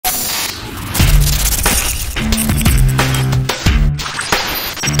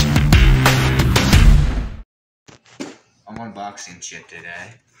unboxing shit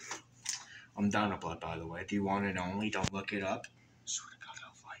today. I'm down a blood, by the way. The one and only. Don't look it up. Swear to God,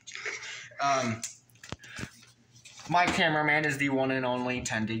 I'll find you. My cameraman is the one and only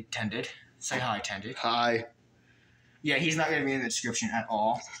Tended. Say hi, Tended. Hi. Yeah, he's not going to be in the description at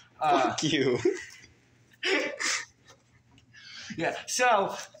all. Fuck you. Yeah,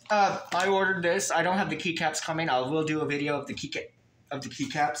 so I ordered this. I don't have the keycaps coming. I will do a video of the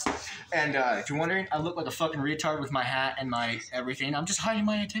keycaps. And if you're wondering, I look like a fucking retard with my hat and my everything. I'm just hiding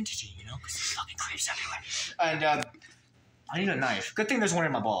my identity, you know, because there's fucking creeps everywhere. And I need a knife. Good thing there's one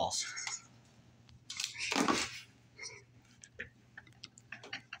in my balls.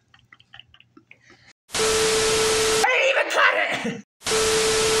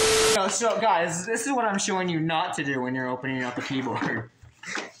 So guys, this is what I'm showing you not to do when you're opening up a keyboard.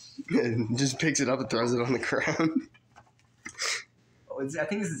 Just picks it up and throws it on the ground. Oh, I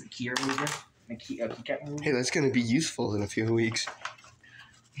think this is a key remover. A keycap remover. Hey, that's going to be useful in a few weeks.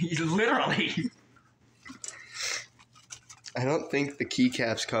 Literally. I don't think the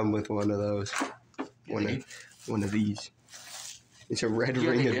keycaps come with one of those. One of these. It's a red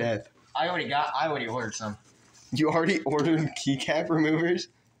ring of death. I already ordered some. You already ordered keycap removers?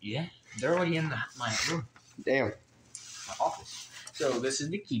 Yeah, they're already in my room. Damn. My office. So this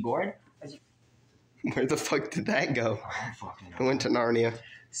is the keyboard. Where the fuck did that go? I don't fucking know. I went to Narnia.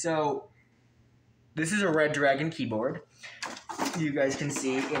 So this is a Red Dragon keyboard. You guys can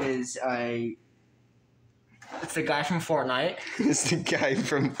see it is it's the guy from Fortnite. It's the guy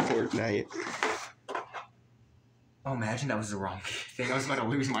from Fortnite. Oh, imagine that was the wrong thing. I was about to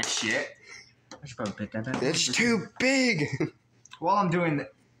lose my shit. I should probably pick that up. It's too big. While I'm doing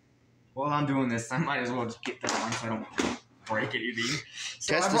this, I might as well just get that on so I don't break anything.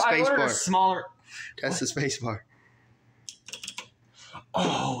 So Test the space bar. Smaller. Test the space bar.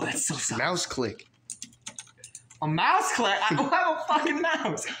 Oh, that's so sad. Mouse click. A mouse click? I don't have a fucking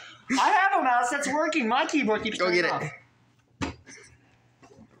mouse. I have a mouse that's working. My keyboard keeps Go get off. it.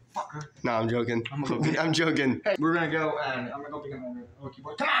 Fucker. No, I'm joking. I'm joking. Hey, we're gonna go and I'm gonna go pick up my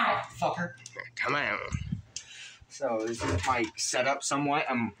keyboard. Come on, fucker. Come on. So this is my setup somewhat.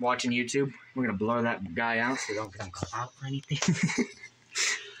 I'm watching YouTube. We're gonna blur that guy out so we don't get him caught out or anything.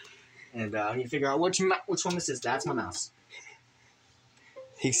 And I need to figure out which one this is. That's my mouse.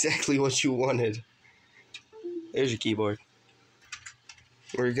 Exactly what you wanted. There's your keyboard.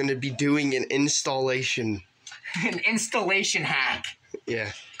 We're gonna be doing an installation. An installation hack.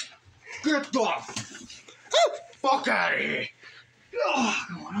 Yeah. Get the fuck out of here. Oh,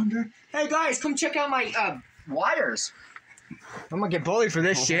 going under. Hey guys, come check out my wires. I'm gonna get bullied for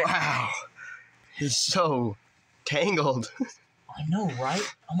this shit. Wow. It's so tangled. I know, right?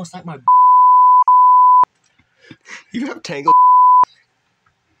 Almost like my. You have tangled.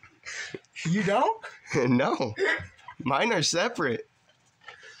 You don't? No. Mine are separate.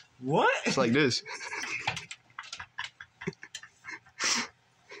 What? It's like this.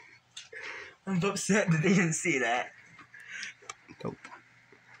 I'm upset that they didn't see that. Nope.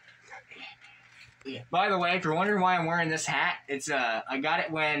 Yeah. By the way, if you're wondering why I'm wearing this hat, it's I got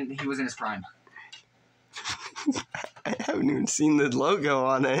it when he was in his prime. I haven't even seen the logo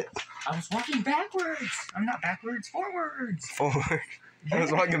on it. I was walking backwards. I'm not backwards, forwards. Forward. I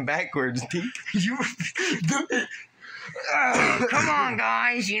was walking backwards, Deke. You. Come on,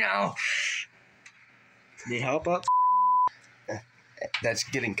 guys. You know. Need help up? That's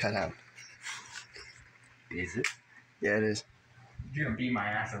getting cut out. Is it? Yeah, it is. You're gonna beat my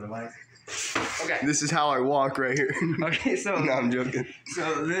ass otherwise. Okay. This is how I walk right here. Okay, so. No, I'm joking.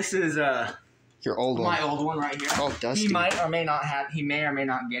 So this is Your old one. my old one right here. Oh, dusty. He may or may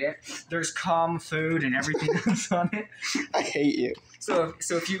not get it. There's cum, food, and everything else on it. I hate you. So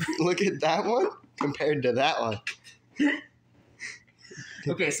if you look at that one compared to that one.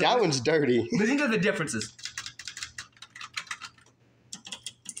 Okay, so that one's dirty. Listen to the differences.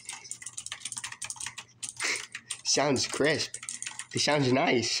 Sounds crisp. It sounds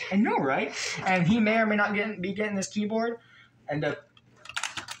nice. I know, right? And he may or may not be getting this keyboard. And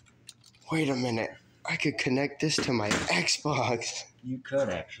wait a minute. I could connect this to my Xbox. You could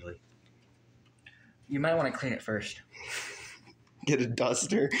actually. You might want to clean it first. Get a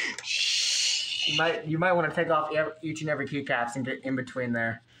duster. You might want to take off each and every keycaps and get in between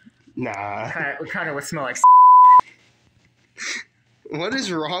there. Nah. Kind of would smell like. What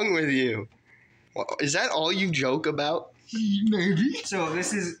is wrong with you? Is that all you joke about? Maybe. So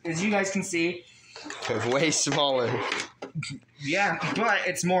this is, as you guys can see, way smaller. Yeah, but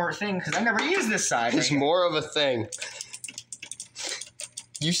it's more thing because I never used this side. It's more of a thing.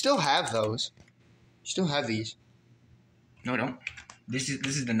 You still have those. You still have these. No, I don't. This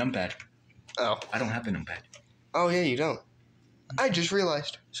is the numpad. Oh. I don't have the numpad. Oh yeah, you don't. I just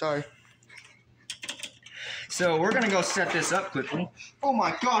realized. Sorry. So we're gonna go set this up quickly. Oh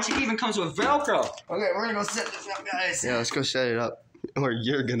my gosh, it even comes with Velcro. Okay, we're gonna go set this up, guys. Yeah, let's go set it up. Or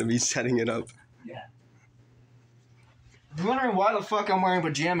you're gonna be setting it up. Yeah. If you're wondering why the fuck I'm wearing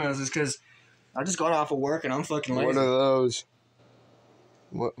pajamas, is because I just got off of work and I'm fucking lazy. What are those?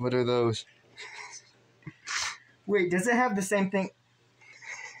 What are those? Wait, does it have the same thing?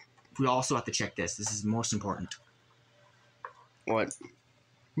 We also have to check this. This is most important. What?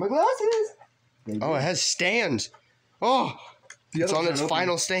 My glasses! Oh, it has stands. Oh, it's on its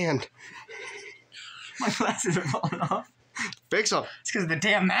final stand. My glasses are falling off. Fix them. It's because of the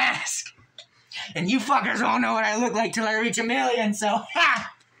damn mask. And you fuckers won't know what I look like till I reach 1 million, so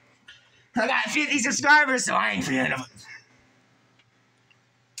ha! I got 50 subscribers, so I ain't feeling them.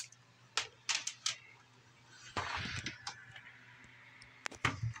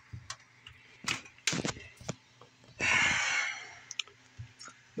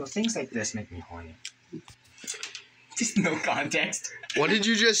 Well, things like this make me horny. Just no context. What did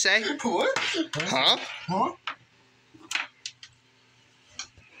you just say? What? Huh? Huh?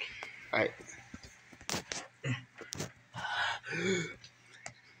 Alright.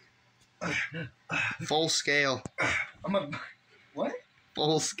 Full scale. What?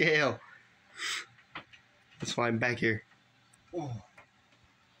 Full scale. That's why I'm back here. Oh.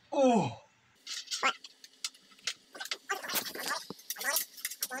 Oh.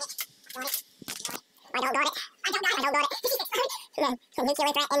 I don't got it.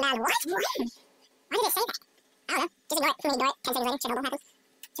 Nuclear threat inbound. What? Why did it say that? I don't know. Just ignore it. Ignore it. 10 seconds later, Chernobyl happens.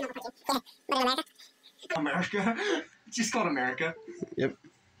 Chernobyl happens. Yeah. America? America? It's just called America. Yep.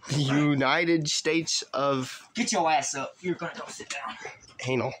 United States of Get your ass up. You're gonna go sit down.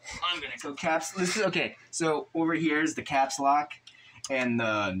 Anal. I'm gonna go caps. This is okay. So over here is the caps lock, and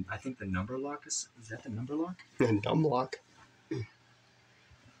the I think the number lock is that the number lock? And dumb lock.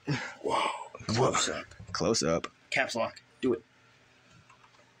 Whoa. Close up. Close up. Caps lock. Do it.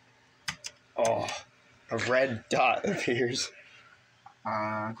 Oh, a red dot appears.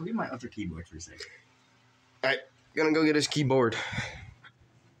 Go get my other keyboard for a second. Alright, gonna go get his keyboard.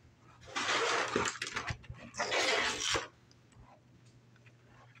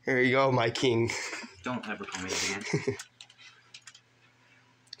 Here you go, my king. Don't ever call me that again.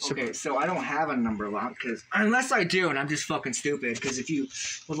 Okay, so I don't have a number lock, because unless I do, and I'm just fucking stupid, because if you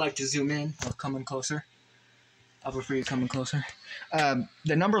would like to zoom in or come in closer, I'll prefer you come in closer. The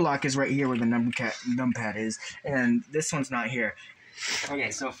number lock is right here where the numpad is, and this one's not here.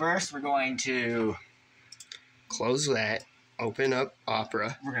 Okay, so first we're going to... Close that. Open up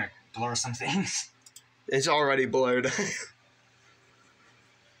Opera. We're going to blur some things. It's already blurred.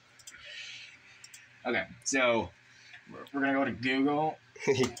 Okay, so we're going to go to Google.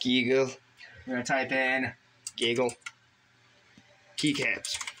 Giggle. We're going to type in... Giggle.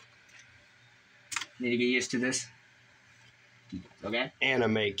 Keycaps. Need to get used to this. Okay?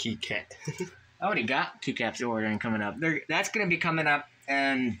 Anime keycat. I already got keycaps ordering coming up. That's going to be coming up,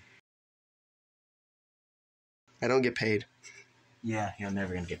 and... I don't get paid. Yeah, you're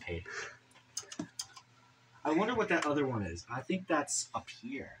never going to get paid. I wonder what that other one is. I think that's up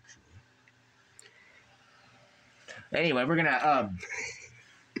here, actually. Anyway, we're gonna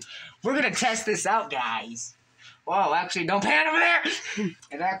test this out, guys. Whoa, actually, don't pan over there!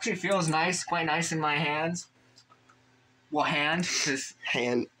 It actually feels nice, quite nice in my hands. Well, because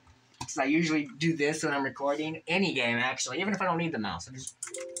I usually do this when I'm recording. Any game, actually, even if I don't need the mouse.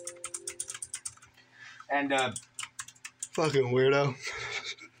 And, Fucking weirdo.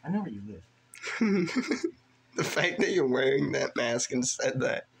 I know where you live. The fact that you're wearing that mask and said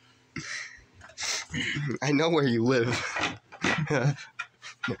that. I know where you live.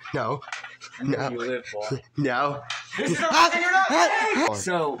 No. I know where you live, boy. No. This is a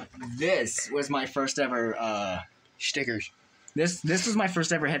So, this was my first ever, Stickers. This was my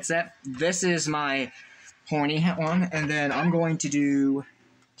first ever headset. This is my horny one, and then I'm going to do...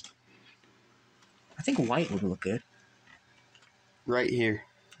 I think white would look good. Right here.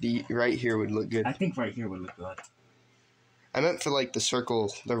 Right here would look good. I think right here would look good. I meant for like the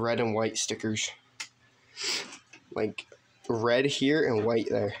circle, the red and white stickers. Like red here and white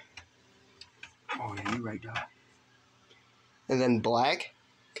there. Oh yeah, you're right, dog. And then black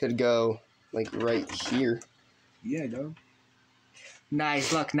could go like right here. Yeah, dog.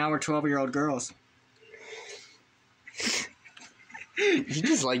 Nice. Look, now we're 12-year-old girls. You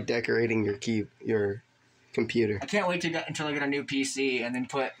just like decorating your computer. I can't wait until I get a new PC and then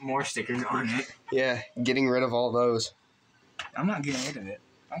put more stickers on it. Yeah, getting rid of all those. I'm not getting rid of it.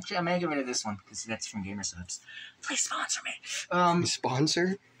 Actually, I may get rid of this one because that's from Gamer Subs. Please sponsor me.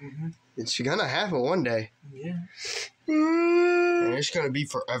 Sponsor? Mm-hmm. It's gonna happen one day. Yeah. And it's gonna be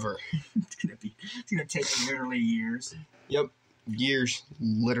forever. It's gonna take literally years. Yep. Years.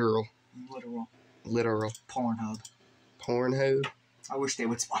 Literal. Pornhub. Pornhub. I wish they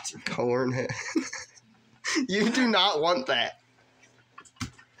would sponsor me. Pornhub. You do not want that.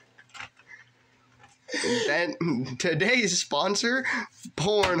 Today's sponsor,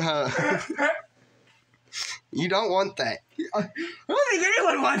 Pornhub. You don't want that. I don't think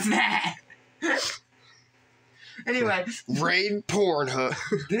anyone wants that. Anyway. Raid Pornhub.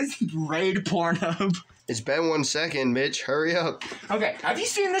 This Raid Pornhub. It's been 1 second, Mitch. Hurry up. Okay, have you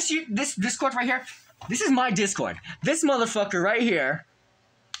seen this Discord right here? This is my Discord. This motherfucker right here.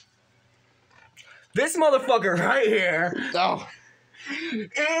 This motherfucker right here. Oh.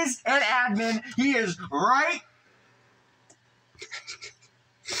 Is an admin. He is right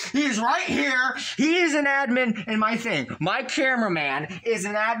here. He is an admin in my thing. My cameraman is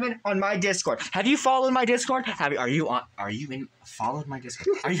an admin on my Discord. Have you followed my Discord? Followed my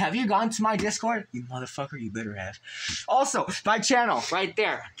Discord? Have you gone to my Discord? You motherfucker, you better have. Also, my channel, right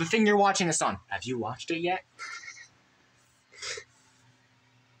there. The thing you're watching this on. Have you watched it yet?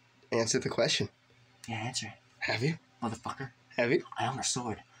 Answer the question. Yeah, answer it. Have you? Motherfucker. Have you? I own a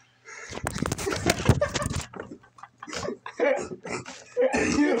sword.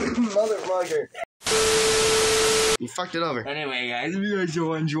 Motherfucker. You fucked it over. Anyway, guys, if you guys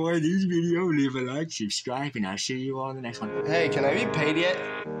enjoyed this video, leave a like, subscribe, and I'll see you all in the next one. Hey, can I be paid yet?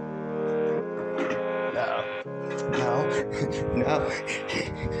 No. No.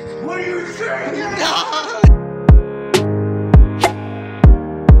 What are you saying? No.